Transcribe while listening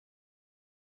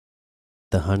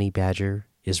The honey badger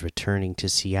is returning to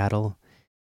Seattle,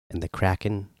 and the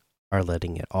Kraken are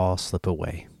letting it all slip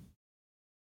away.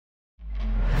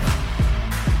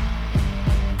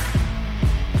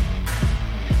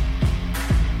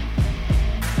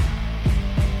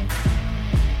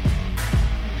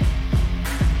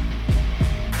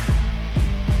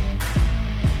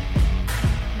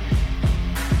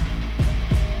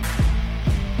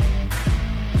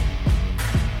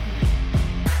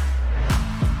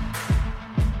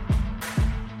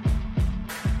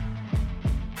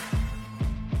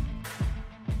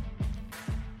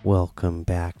 Welcome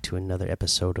back to another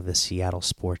episode of the Seattle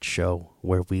Sports Show,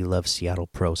 where we love Seattle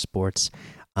pro sports.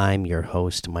 I'm your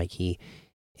host, Mikey,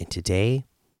 and today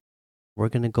we're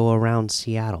going to go around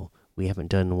Seattle. We haven't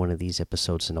done one of these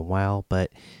episodes in a while,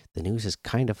 but the news has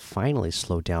kind of finally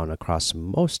slowed down across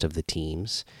most of the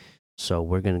teams. So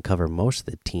we're going to cover most of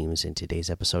the teams in today's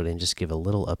episode and just give a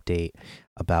little update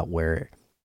about where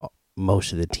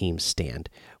most of the teams stand.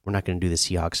 We're not going to do the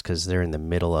Seahawks because they're in the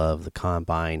middle of the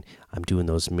combine. I'm doing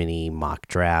those mini mock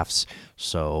drafts,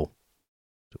 so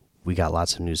we got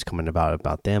lots of news coming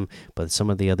about them. But some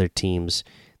of the other teams,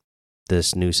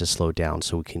 this news has slowed down,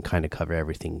 so we can kind of cover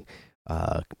everything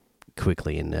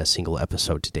quickly in a single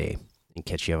episode today and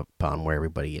catch you up on where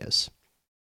everybody is.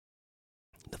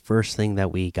 The first thing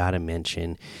that we got to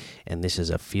mention, and this is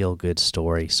a feel-good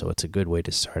story, so it's a good way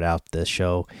to start out the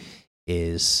show,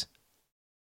 is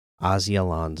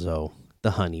Alonso,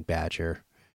 the honey badger,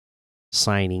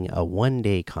 signing a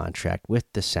one-day contract with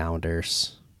the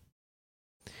Sounders.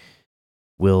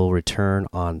 Will return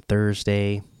on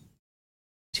Thursday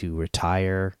to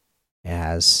retire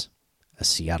as a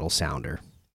Seattle Sounder.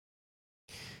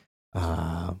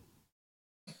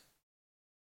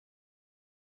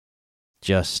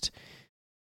 Just,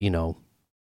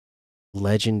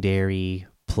 legendary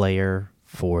player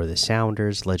for the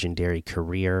Sounders, legendary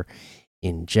career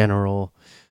in general.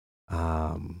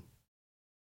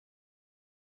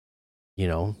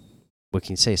 What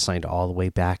can you say? Signed all the way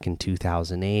back in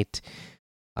 2008.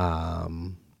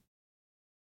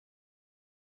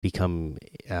 Become,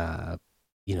 a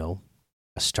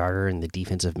starter in the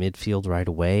defensive midfield right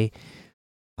away.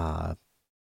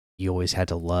 You always had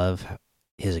to love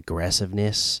his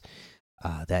aggressiveness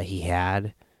that he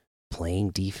had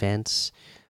playing defense.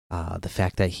 The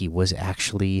fact that he was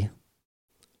actually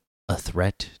a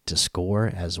threat to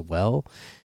score as well.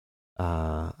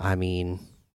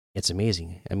 It's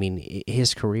amazing.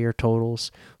 His career totals: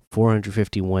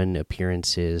 451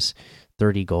 appearances,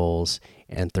 30 goals,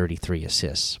 and 33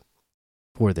 assists.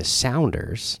 For the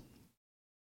Sounders,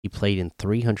 he played in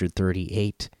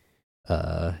 338,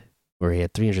 where he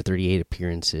had 338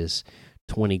 appearances,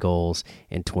 20 goals,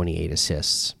 and 28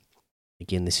 assists.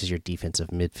 Again, this is your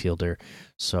defensive midfielder,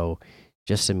 so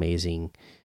just amazing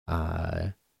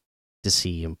to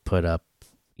see him put up,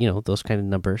 those kind of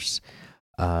numbers.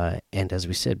 And as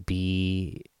we said,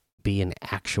 be an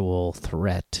actual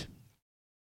threat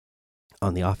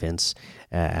on the offense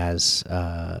as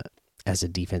a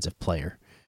defensive player.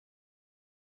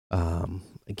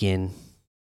 Again,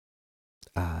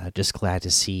 just glad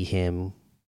to see him,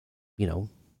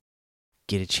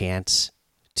 get a chance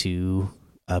to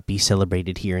be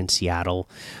celebrated here in Seattle,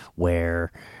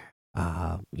 where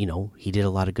he did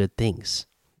a lot of good things.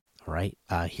 All right,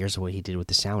 here's what he did with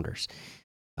the Sounders.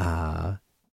 Won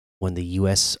the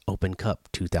U.S. Open Cup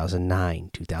 2009,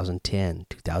 2010,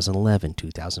 2011,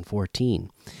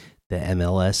 2014. The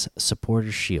MLS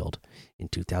Supporters Shield in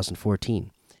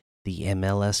 2014. The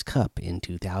MLS Cup in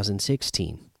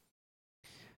 2016.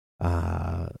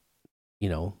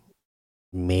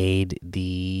 Made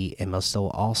the MLSL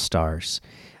All-Stars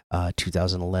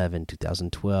 2011,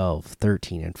 2012,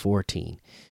 13, and 14.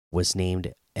 Was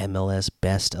named MLS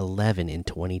Best 11 in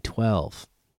 2012.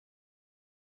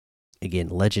 Again,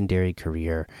 legendary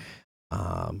career.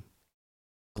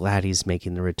 Glad he's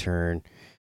making the return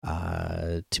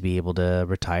to be able to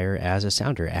retire as a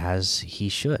Sounder, as he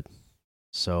should.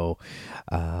 So,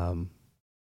 there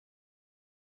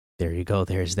you go.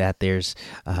 There's that. There's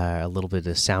a little bit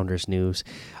of Sounders news.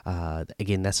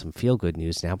 Again, that's some feel-good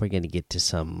news. Now we're going to get to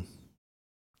some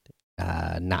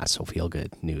not so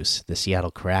feel-good news. The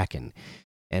Seattle Kraken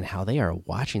and how they are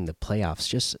watching the playoffs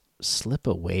just slip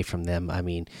away from them.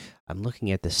 I'm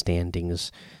looking at the standings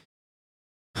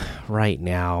right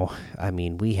now.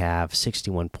 We have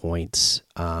 61 points.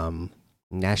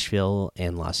 Nashville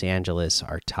and Los Angeles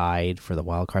are tied for the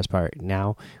wild card spot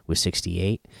now with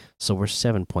 68, so we're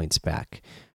 7 points back.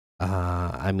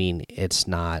 It's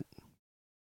not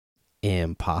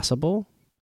impossible,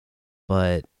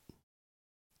 but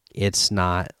it's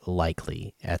not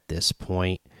likely at this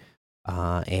point.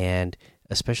 And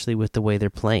especially with the way they're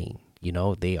playing. You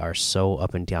know, they are so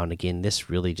up and down. Again, this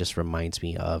really just reminds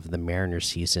me of the Mariners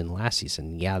season last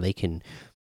season. Yeah, they can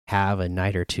have a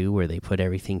night or two where they put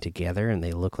everything together and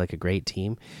they look like a great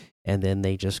team, and then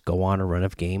they just go on a run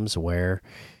of games where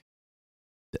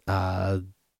uh,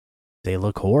 they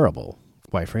look horrible.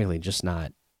 Quite frankly, just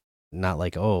not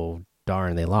like, oh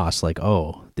darn they lost, like,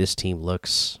 oh, this team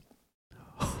looks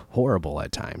horrible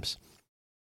at times,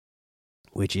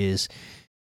 which is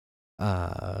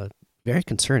uh very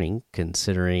concerning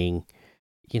considering,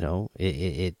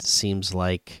 it seems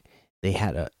like they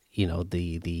had a,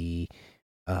 the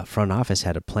front office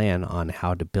had a plan on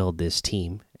how to build this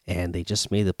team, and they just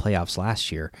made the playoffs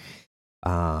last year.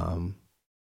 um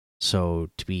so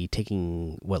to be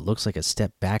taking what looks like a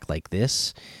step back like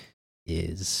this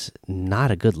is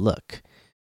not a good look.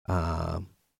 um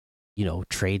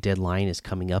Trade deadline is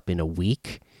coming up in a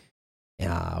week.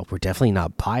 We're definitely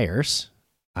not buyers.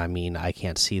 I mean, I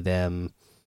can't see them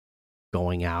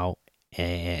going out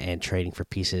and trading for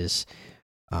pieces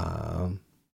um,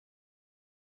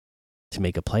 to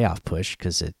make a playoff push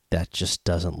because that just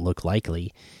doesn't look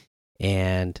likely.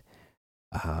 And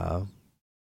uh,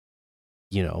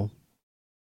 you know,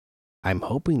 I'm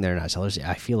hoping they're not sellers.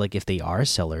 I feel like if they are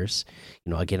sellers,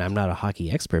 again, I'm not a hockey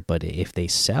expert, but if they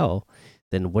sell,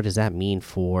 then what does that mean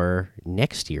for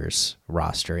next year's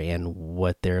roster and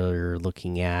what they're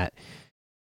looking at?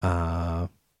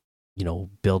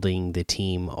 Building the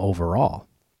team overall.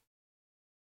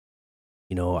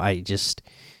 I just,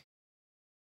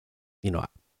 you know,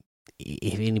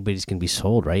 if anybody's going to be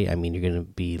sold, right? I mean, you're going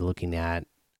to be looking at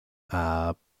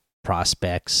uh,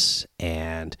 prospects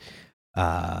and,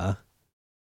 uh,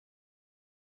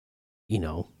 you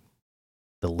know,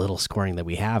 the little scoring that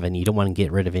we have, and you don't want to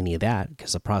get rid of any of that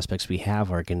because the prospects we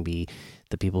have are going to be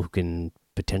the people who can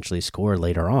potentially score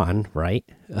later on, right?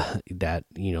 That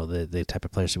the type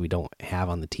of players that we don't have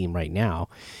on the team right now,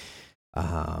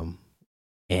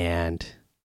 and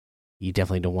you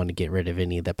definitely don't want to get rid of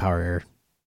any of the power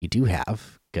you do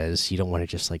have because you don't want to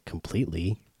just like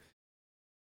completely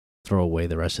throw away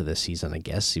the rest of the season. I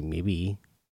guess maybe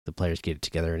the players get it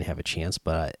together and have a chance,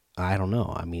 but I don't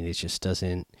know. I mean, it just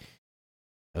doesn't.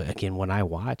 Again, when I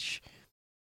watch,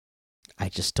 I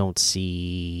just don't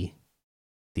see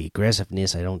the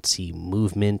aggressiveness. I don't see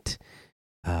movement.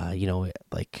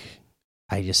 Like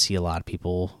I just see a lot of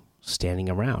people standing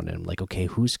around, and I'm like, okay,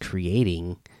 who's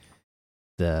creating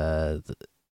the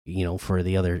for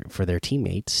their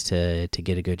teammates to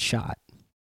get a good shot?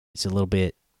 It's all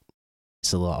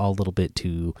a little bit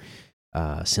too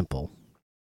simple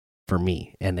for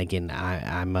me. And again,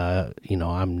 I'm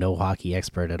no hockey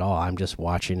expert at all. I'm just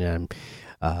watching, and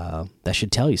that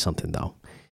should tell you something though.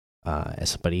 As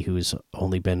somebody who's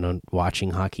only been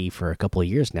watching hockey for a couple of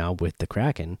years now with the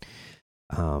Kraken,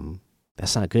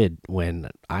 that's not good when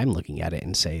I'm looking at it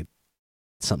and say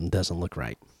something doesn't look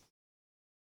right.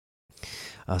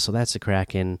 So that's the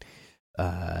Kraken.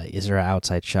 Is there an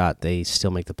outside shot? They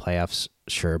still make the playoffs,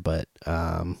 sure, but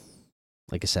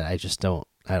like I said,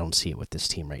 I don't see it with this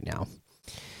team right now.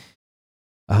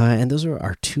 And those are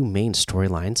our two main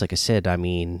storylines. Like I said, I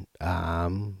mean,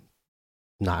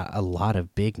 not a lot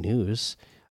of big news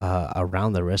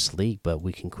around the rest of the league, but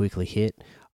we can quickly hit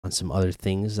on some other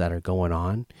things that are going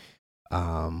on.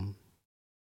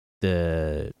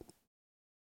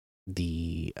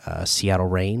 The Seattle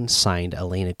Reign signed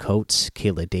Elena Coates,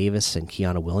 Kayla Davis, and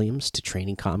Kiana Williams to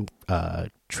training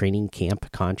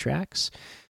camp contracts.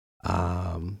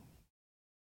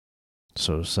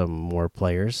 So some more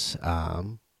players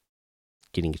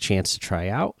getting a chance to try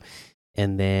out.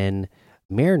 And then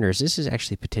Mariners, this is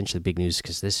actually potentially big news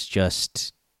because this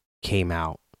just came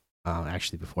out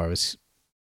actually before I was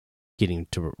getting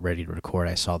ready to record.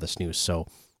 I saw this news. So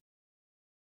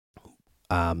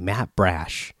Matt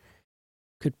Brash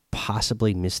could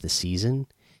possibly miss the season.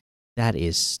 That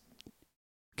is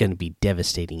going to be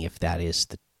devastating if that is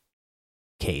the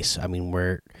case. I mean,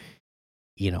 we're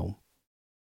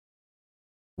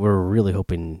really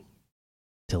hoping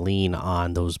to lean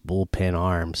on those bullpen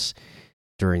arms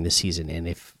during the season, and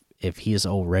if he is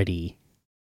already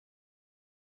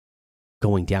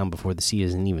going down before the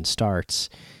season even starts,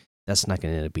 that's not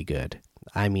going to be good.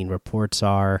 I mean, reports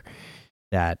are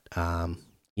that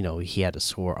he had a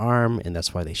sore arm, and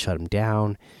that's why they shut him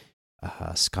down.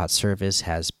 Scott Service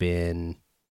has been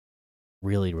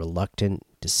really reluctant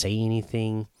to say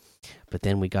anything, but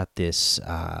then we got this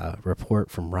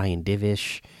report from Ryan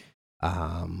Divish,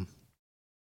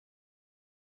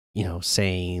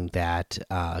 saying that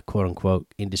quote unquote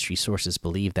industry sources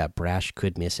believe that Brash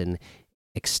could miss an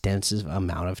extensive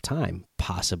amount of time,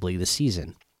 possibly the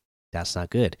season. that's not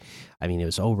good. I mean, it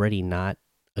was already not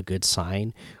a good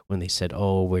sign when they said,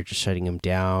 "Oh, we're just shutting him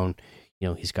down."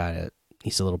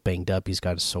 He's a little banged up. He's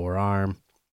got a sore arm,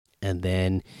 and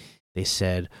then they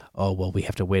said, "Oh, well, we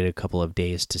have to wait a couple of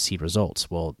days to see results."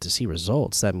 Well, to see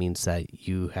results, that means that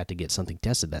you had to get something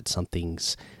tested. That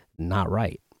something's not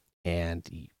right,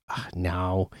 and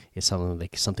now it's something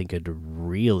like something could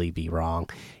really be wrong,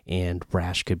 and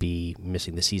Brash could be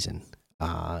missing the season.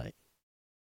 And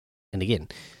again,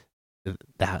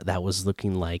 that was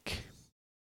looking like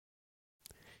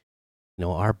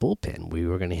our bullpen. We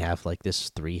were going to have like this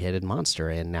three-headed monster,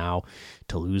 and now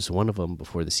to lose one of them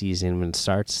before the season even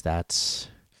starts, that's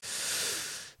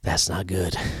not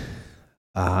good.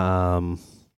 Um,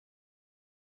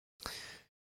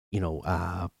 you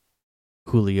know,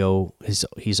 Julio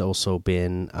he's also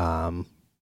been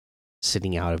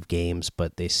sitting out of games,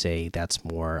 but they say that's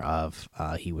more of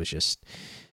he was just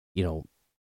you know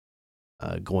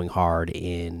going hard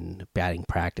in batting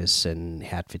practice and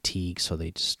had fatigue, so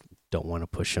they just don't want to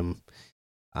push him.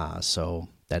 So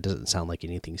that doesn't sound like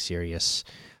anything serious.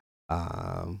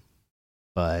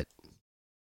 But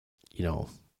you know,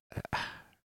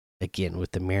 again,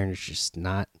 with the Mariners just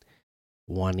not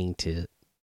wanting to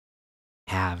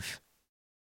have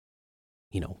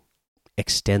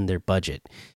extend their budget,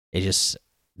 it just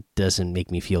doesn't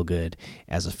make me feel good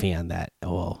as a fan. That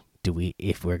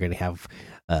if we're going to have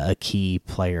a key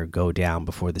player go down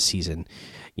before the season,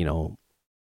 you know,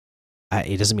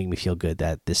 it doesn't make me feel good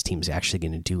that this team's actually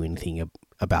going to do anything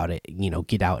about it.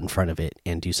 Get out in front of it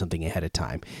and do something ahead of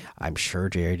time. I'm sure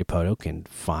Jerry Dipoto can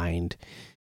find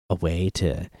a way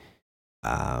to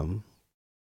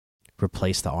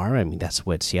replace the arm. I mean, that's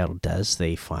what Seattle does.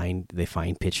 They find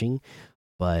pitching,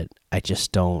 but I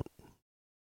just don't.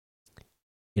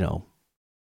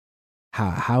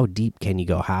 How deep can you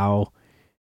go? How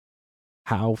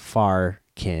far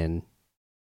can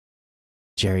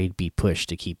Jerry be pushed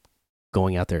to keep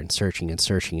going out there and searching and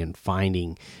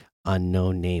finding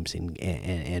unknown names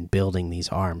and building these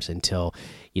arms until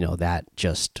that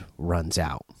just runs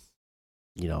out.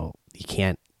 You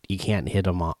can't hit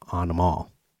them on them all.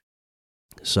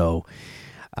 So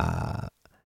I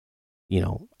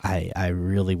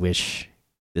really wish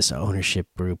this ownership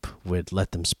group would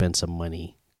let them spend some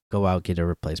money, go out, get a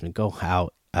replacement, go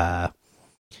out.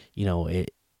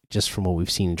 It just from what we've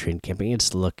seen in training camping,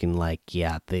 it's looking like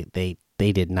they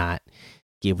did not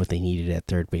get what they needed at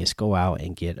third base. Go out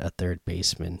and get a third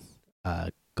baseman.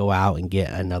 Go out and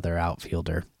get another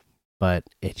outfielder. But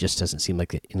it just doesn't seem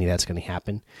like any of that's going to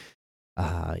happen.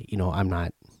 I'm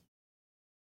not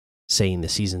saying the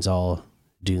season's all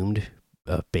doomed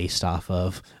based off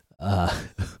of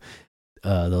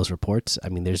those reports. I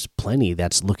mean, there's plenty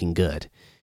that's looking good.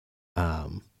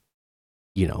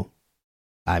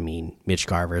 I mean, Mitch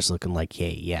Garver's looking like,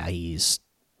 hey, yeah, he's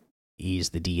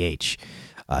the DH.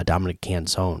 Dominic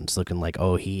Canzone's looking like,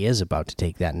 oh, he is about to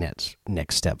take that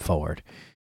next step forward.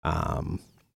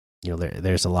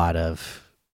 There's a lot of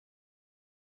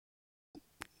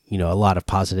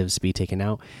positives to be taken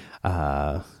out.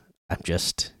 I'm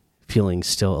just feeling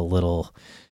still a little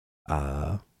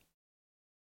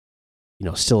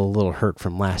still a little hurt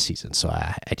from last season. So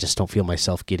I just don't feel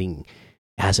myself getting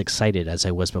as excited as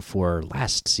I was before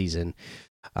last season,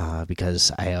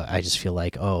 because I just feel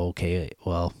like, oh, okay,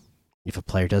 well, if a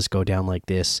player does go down like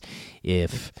this,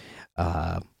 if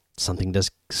something does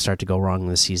start to go wrong in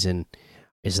the season,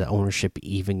 is the ownership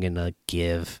even going to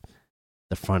give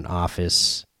the front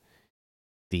office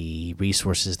the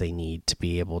resources they need to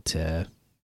be able to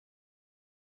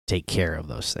take care of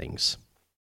those things?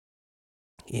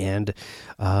 And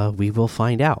we will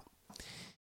find out.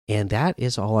 And that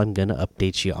is all I'm going to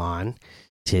update you on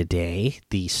today.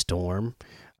 The storm.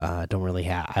 I don't really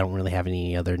have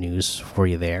any other news for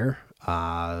you there.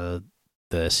 The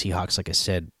Seahawks, like I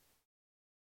said,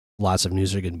 lots of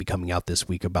news are going to be coming out this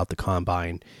week about the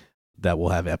combine. That we'll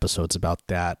have episodes about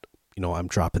that. I'm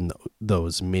dropping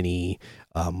those mini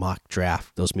mock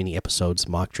draft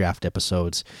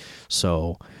episodes.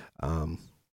 So,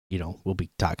 we'll be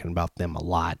talking about them a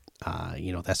lot.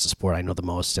 That's the sport I know the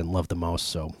most and love the most.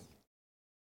 So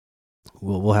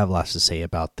we'll have lots to say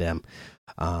about them.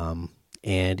 And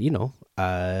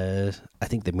I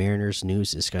think the Mariners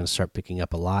news is going to start picking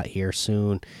up a lot here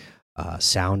soon.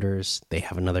 Sounders, they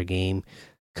have another game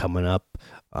coming up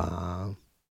on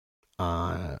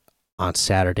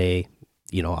Saturday.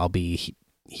 I'll be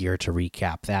here to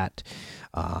recap that.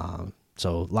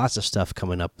 So lots of stuff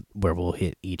coming up where we'll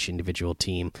hit each individual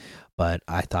team. But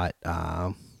I thought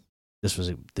this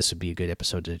would be a good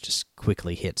episode to just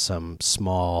quickly hit some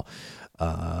small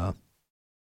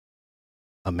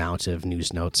amount of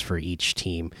news notes for each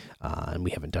team, and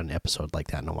we haven't done an episode like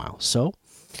that in a while. So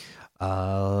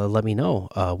let me know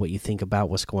what you think about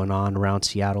what's going on around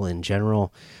Seattle in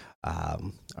general.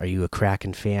 Are you a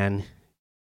Kraken fan?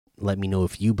 Let me know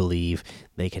if you believe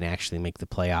they can actually make the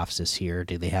playoffs this year.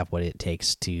 Do they have what it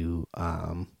takes to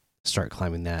start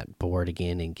climbing that board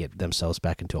again and get themselves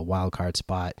back into a wild card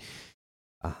spot?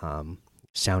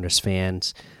 Sounders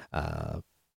fans,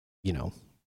 you know,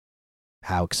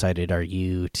 how excited are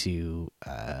you to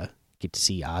get to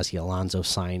see Ozzy Alonso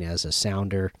sign as a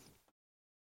Sounder?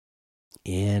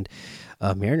 And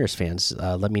Mariners fans,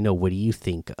 let me know, what do you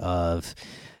think of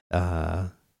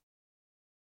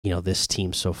this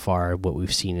team so far, what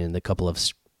we've seen in the couple of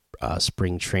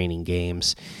spring training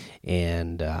games,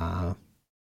 and how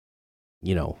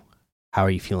are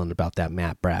you feeling about that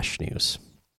Matt Brash news?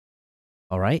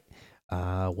 All right,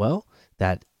 well,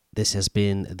 this has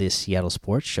been the Seattle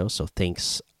Sports Show, so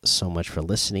thanks so much for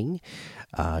listening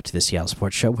to the Seattle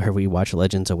Sports Show, where we watch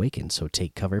legends awaken. So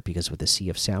take cover, because with the sea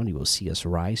of sound you will see us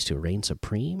rise to reign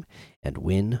supreme and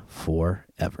win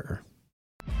forever.